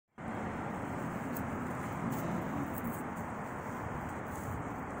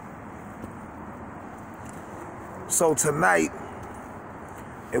So tonight,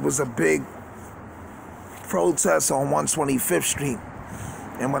 it was a big protest on 125th Street.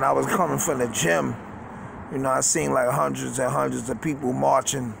 And when I was coming from the gym, you know, I seen like hundreds and hundreds of people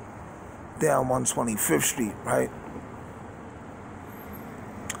marching down 125th Street, right?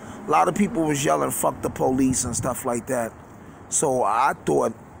 A lot of people was yelling, fuck the police and stuff like that. So I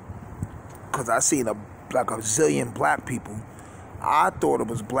thought, because I seen like a zillion black people, I thought it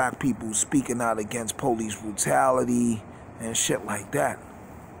was black people speaking out against police brutality and shit like that.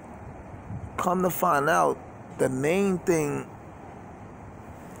 Come to find out, the main thing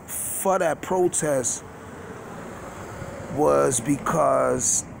for that protest was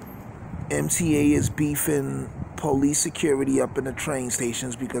because MTA is beefing police security up in the train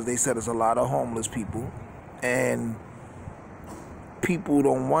stations because they said there's a lot of homeless people and people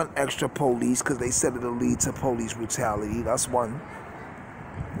don't want extra police because they said it'll lead to police brutality. That's one.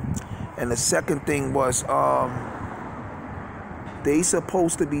 And the second thing was they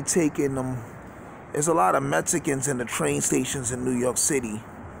supposed to be taking them. There's a lot of Mexicans in the train stations in New York City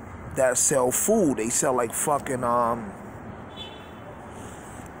that sell food. They sell like fucking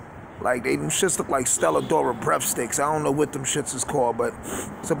like them shits look like Stella Dora breadsticks. I don't know what them shits is called, but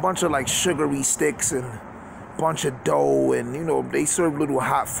it's a bunch of like sugary sticks and a bunch of dough, and you know they serve little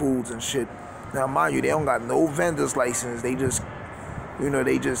hot foods and shit. Now mind you, they don't got no vendor's license. They just, you know,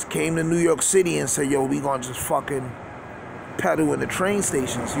 they just came to New York City and said, yo, we gonna just fucking peddle in the train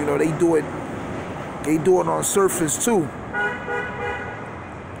stations. You know, they do it on surface too.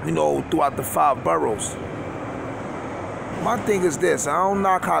 You know, throughout the 5 boroughs. My thing is this, I don't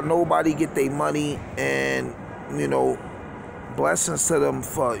knock how nobody get their money, and, you know, blessings to them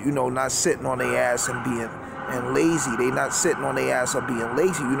for, you know, not sitting on their ass and being lazy. They not sitting on their ass or being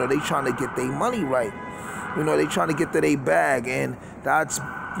lazy. You know, they trying to get their money right. You know, they trying to get to their bag, and that's,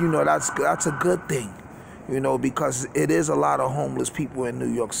 you know, that's a good thing. You know, because it is a lot of homeless people in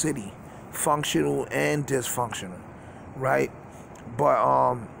New York City, functional and dysfunctional, right? But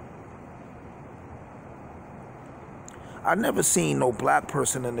I never seen no black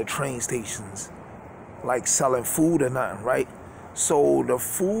person in the train stations like selling food or nothing, right? So the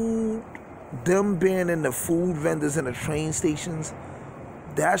food, them being in the food vendors in the train stations,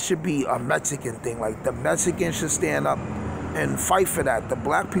 that should be a Mexican thing. Like the Mexicans should stand up and fight for that. The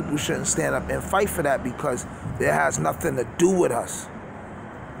black people shouldn't stand up and fight for that because it has nothing to do with us.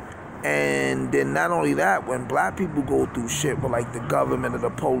 And then not only that, when black people go through shit with like the government or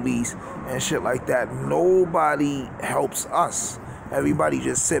the police and shit like that, nobody helps us. Everybody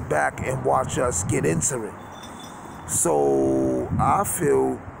just sit back and watch us get into it. So I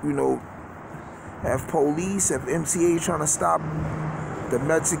feel, you know, if police, if MTA trying to stop the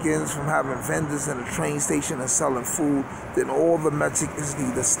Mexicans from having vendors in the train station and selling food, then all the Mexicans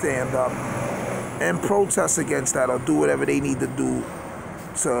need to stand up and protest against that or do whatever they need to do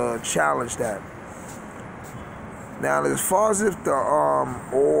to challenge that. Now, as far as if the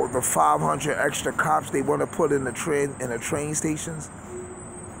or the 500 extra cops they want to put in the train stations,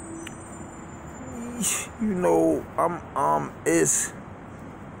 you know,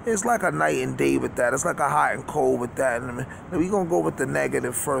 it's like a night and day with that. It's like a hot and cold with that. And we're gonna go with the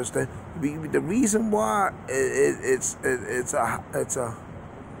negative first. The reason why it's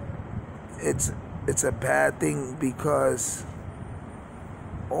a bad thing because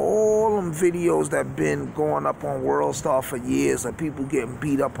all them videos that been going up on World Star for years of people getting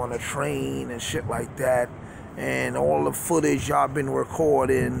beat up on a train and shit like that, and all the footage y'all been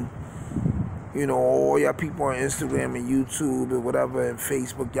recording, you know, all y'all people on Instagram and YouTube and whatever and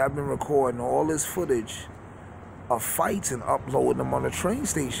Facebook, y'all been recording all this footage of fights and uploading them on the train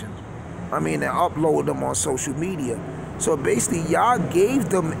station. I mean, and upload them on social media. So basically, y'all gave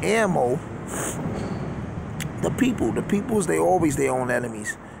them ammo. The peoples, they always their own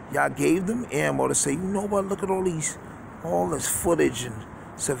enemies. Y'all gave them ammo to say, you know what, look at all this footage and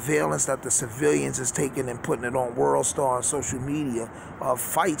surveillance that the civilians is taking and putting it on World Star and social media of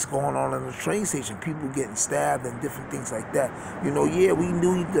fights going on in the train station, people getting stabbed and different things like that. You know, yeah, we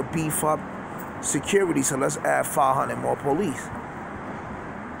need to beef up security, so let's add 500 more police.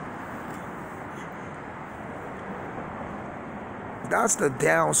 That's the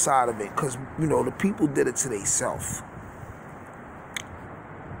downside of it, because, you know, the people did it to themselves.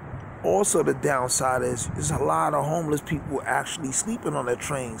 Also, the downside is there's a lot of homeless people actually sleeping on the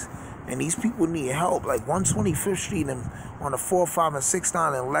trains, and these people need help. Like 125th Street and on the 4, 5, and 6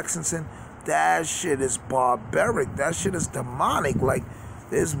 down in Lexington, that shit is barbaric. That shit is demonic. Like,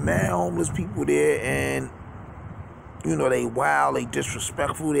 there's mad homeless people there, and You know, they wild, they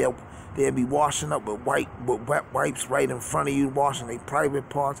disrespectful. They'll be washing up with wet wipes right in front of you, washing their private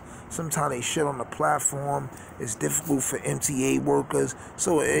parts. Sometimes they shit on the platform. It's difficult for MTA workers.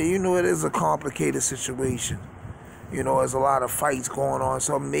 So, you know, it is a complicated situation. You know, there's a lot of fights going on.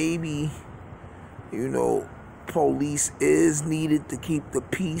 So maybe, you know, police is needed to keep the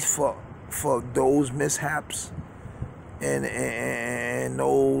peace for those mishaps and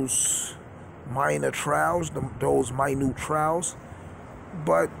those minor trials, those minute trials.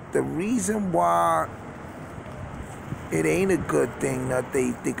 But the reason why it ain't a good thing that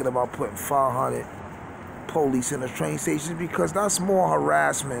they thinking about putting 500 police in the train station is because that's more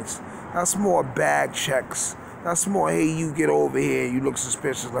harassments. That's more bag checks. That's more, hey, you get over here, you look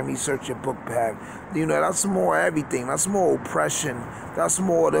suspicious, let me search your book bag. You know, that's more everything. That's more oppression. That's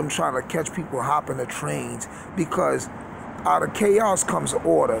more them trying to catch people hopping the trains, because out of chaos comes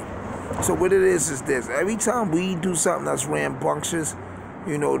order. So what it is this. Every time we do something that's rambunctious,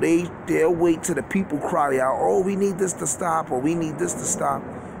 you know, they'll wait till the people cry out, oh, we need this to stop, or we need this to stop.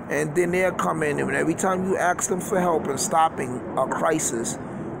 And then they'll come in, and every time you ask them for help in stopping a crisis,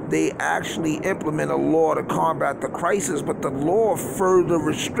 they actually implement a law to combat the crisis, but the law further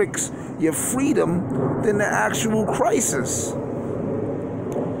restricts your freedom than the actual crisis.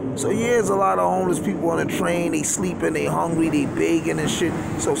 So yeah, there's a lot of homeless people on the train. They sleeping, they hungry, they begging and shit.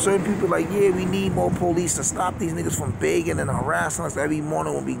 So certain people like, yeah, we need more police to stop these niggas from begging and harassing us every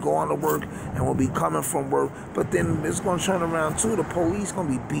morning when we going to work and when we coming from work. But then it's gonna turn around too. The police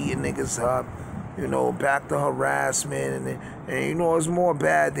gonna be beating niggas up. You know, back to harassment, and you know, it's more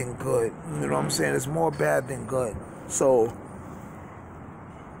bad than good. You know what I'm saying? It's more bad than good. So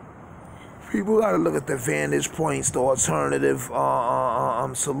people got to look at the vantage points, the alternative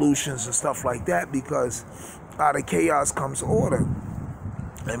solutions and stuff like that, because out of chaos comes order.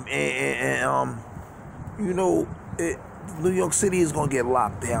 And you know, New York City is going to get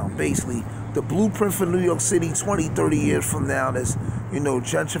locked down. Basically, the blueprint for New York City 20, 30 years from now is, you know,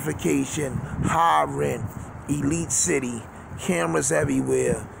 gentrification, high rent, elite city, cameras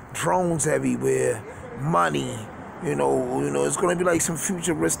everywhere, drones everywhere, money. You know, it's going to be like some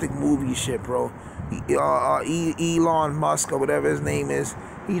futuristic movie shit, bro. Elon Musk, or whatever his name is,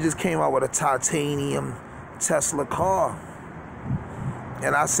 he just came out with a titanium Tesla car.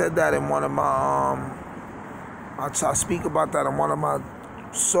 And I said that in one of my, I speak about that in one of my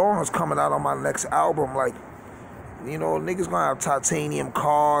songs coming out on my next album. Like, you know, niggas gonna have titanium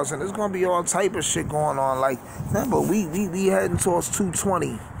cars, and there's gonna be all type of shit going on. Like, remember, we heading towards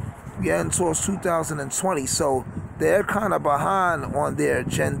 220. We heading towards 2020, so they're kind of behind on their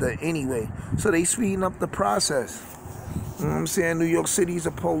agenda anyway. So they speeding up the process. You know what I'm saying? New York City is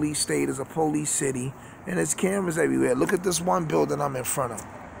a police state, is a police city, and there's cameras everywhere. Look at this one building I'm in front of.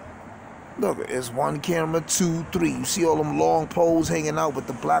 Look, it's one camera, 2, 3. You see all them long poles hanging out with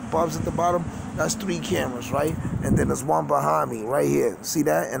the black bulbs at the bottom? That's 3 cameras, right? And then there's one behind me, right here. See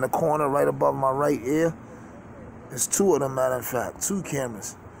that? In the corner right above my right ear? There's 2 of them, matter of fact. 2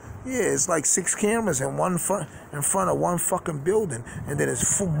 cameras. Yeah, it's like 6 cameras in front of one fucking building, and then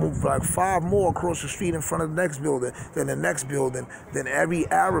it's like 5 more across the street in front of the next building, then the next building, then every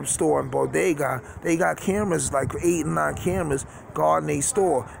Arab store and bodega, they got cameras, like 8 and 9 cameras guarding their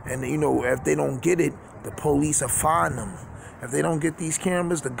store. And you know, if they don't get it, the police will fine them. If they don't get these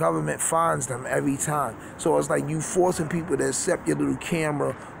cameras, the government fines them every time. So it's like you forcing people to accept your little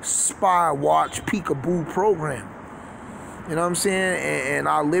camera, spy, watch, peekaboo program. You know what I'm saying? And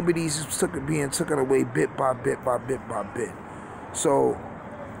our liberties being taken away bit by bit by bit by bit. So,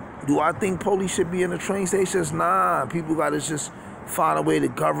 do I think police should be in the train stations? Nah, people got to just find a way to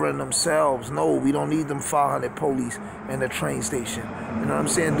govern themselves. No, we don't need them 500 police in the train station. You know what I'm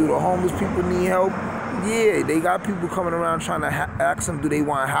saying? Do the homeless people need help? Yeah, they got people coming around trying to ask them, do they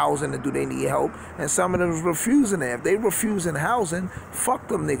want housing and do they need help? And some of them is refusing it. If they refusing housing, fuck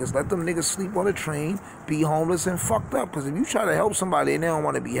them niggas. Let them niggas sleep on the train, be homeless, and fucked up. Because if you try to help somebody and they don't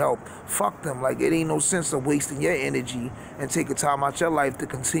want to be helped, fuck them. Like, it ain't no sense of wasting your energy and taking time out your life to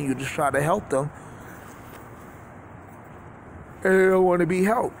continue to try to help them. And they don't want to be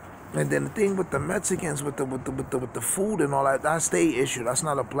helped. And then the thing with the Mexicans, with the food and all that, that's their issue. That's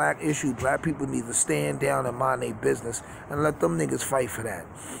not a black issue. Black people need to stand down and mind their business and let them niggas fight for that.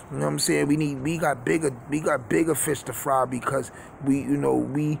 You know what I'm saying? We got bigger fish to fry, because we've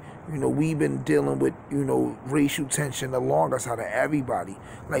been dealing with, you know, racial tension the longest out of everybody.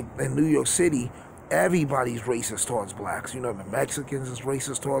 Like in New York City, everybody's racist towards blacks. You know, the Mexicans is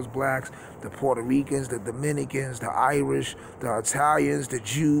racist towards blacks, the Puerto Ricans, the Dominicans, the Irish, the Italians, the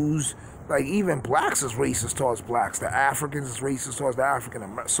Jews. like even blacks is racist towards blacks. The Africans is racist towards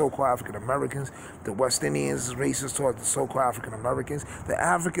the so-called African Americans. The West Indians is racist towards the so-called African Americans. The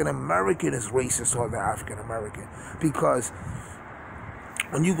African American is racist towards the African American, because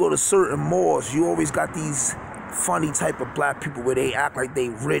when you go to certain malls, you always got these funny type of black people where they act like they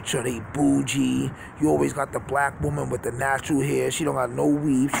rich or they bougie. You always got the black woman with the natural hair. She don't got no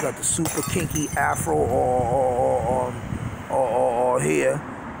weave. She got the super kinky afro or hair,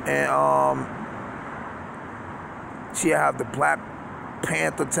 and she have the Black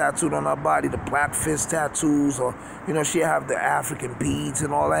Panther tattooed on her body, the Black Fist tattoos, or she have the African beads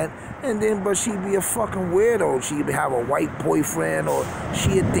and all that. And then, but she'd be a fucking weirdo. She'd have a white boyfriend, or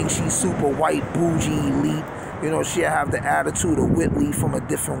she'd think she's super white, bougie, elite. She'd have the attitude of Whitley from A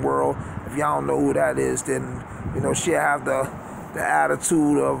Different World. If y'all don't know who that is, then she'd have the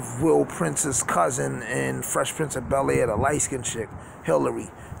attitude of Will Prince's cousin in Fresh Prince of Bel-Air, the light-skinned chick, Hillary.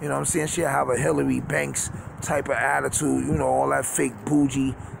 You know what I'm saying? She'll have a Hillary Banks type of attitude, all that fake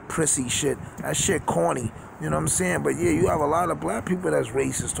bougie, prissy shit. That shit corny. You know what I'm saying? But yeah, you have a lot of black people that's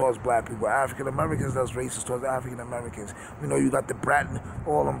racist towards black people. African Americans that's racist towards African Americans. You got the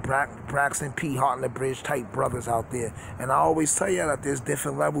all them Braxton P. Hart and the Bridge type brothers out there. And I always tell you that there's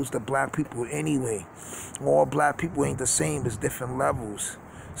different levels to black people anyway. All black people ain't the same. There's different levels.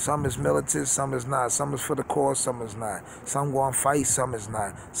 Some is militant, some is not. Some is for the cause, some is not. Some go and fight, some is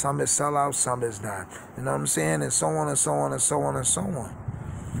not. Some is sellout, some is not. You know what I'm saying? And so on and so on and so on and so on.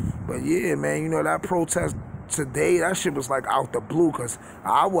 But yeah, man, that protest today, that shit was like out the blue, because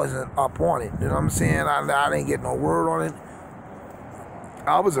I wasn't up on it. You know what I'm saying? I didn't get no word on it.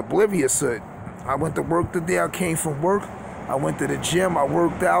 I was oblivious to it. I went to work today. I came from work. I went to the gym. I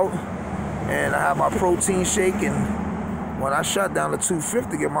worked out. And I had my protein shake. And when I shut down the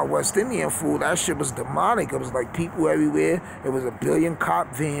 250 to get my West Indian food, that shit was demonic. It was like people everywhere. It was a billion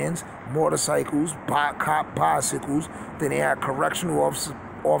cop vans, motorcycles, cop bicycles. Then they had correctional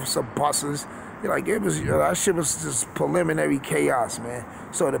officer buses. Like, it was, that shit was just preliminary chaos, man.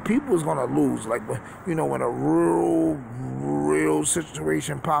 So the people was gonna lose. Like, when a real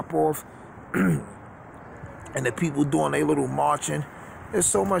situation pop off, and the people doing their little marching, there's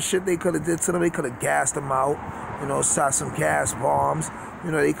so much shit they could have did to them. They could have gassed them out, shot some gas bombs.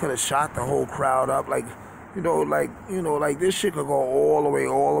 They could have shot the whole crowd up. Like this shit could go all the way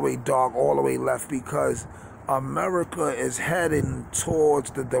dark, all the way left, because America is heading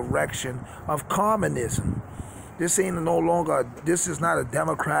towards the direction of communism. This is not a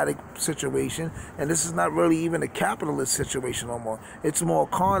democratic situation, and this is not really even a capitalist situation no more. It's more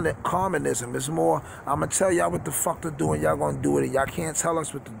communism. It's more, I'm going to tell y'all what the fuck to do, and y'all going to do it, and y'all can't tell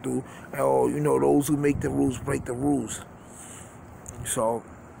us what to do. Or, those who make the rules break the rules. So,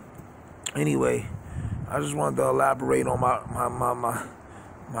 anyway, I just wanted to elaborate on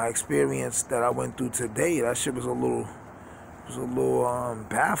my experience that I went through today. That shit was a little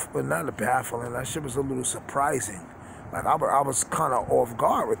baffling, not baffling. That shit was a little surprising. Like, I was kind of off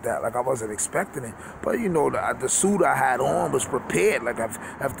guard with that. Like, I wasn't expecting it. But, the suit I had on was prepared. Like,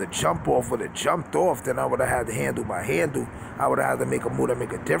 if the jump off would have jumped off, then I would have had to handle my handle. I would have had to make a move to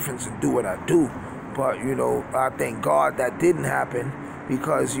make a difference and do what I do. But, I thank God that didn't happen,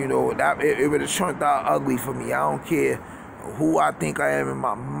 because, that it would have turned out ugly for me. I don't care who I think I am in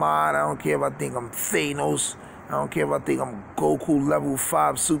my mind. I don't care if I think I'm Thanos. I don't care if I think I'm Goku level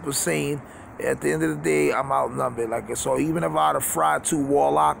 5 Super Saiyan. At the end of the day, I'm outnumbered. Like, so even if I'd have fried 2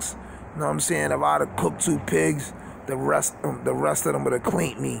 warlocks, you know what I'm saying? If I'd have cooked 2 pigs, the rest of them would have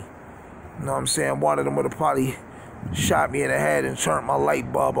cleaned me. You know what I'm saying? One of them would have probably shot me in the head and turned my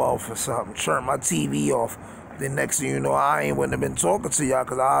light bulb off or something, turned my TV off. Then next thing you know, I wouldn't have been talking to y'all,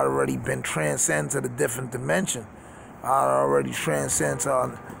 because I had already been transcended to the different dimension. I already transcend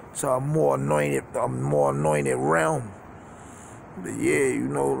to a more anointed realm. But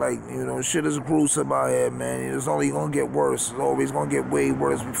yeah, shit is gruesome out here, man. It's only gonna get worse. It's always gonna get way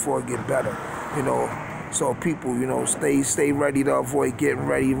worse before it get better. So people, stay ready to avoid getting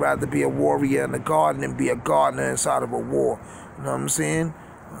ready. You'd rather be a warrior in the garden than be a gardener inside of a war. You know what I'm saying?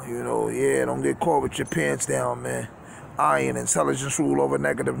 Yeah, don't get caught with your pants down, man. Iron, intelligence rule over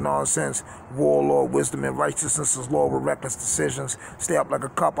negative nonsense. Warlord, wisdom, and righteousness is law with reckless decisions. Stay up like a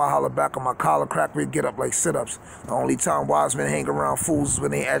cup, I holler back on my collar crack, we get up like sit-ups. The only time wise men hang around fools is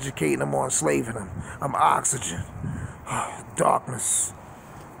when they educating them or enslaving them. I'm oxygen. Darkness.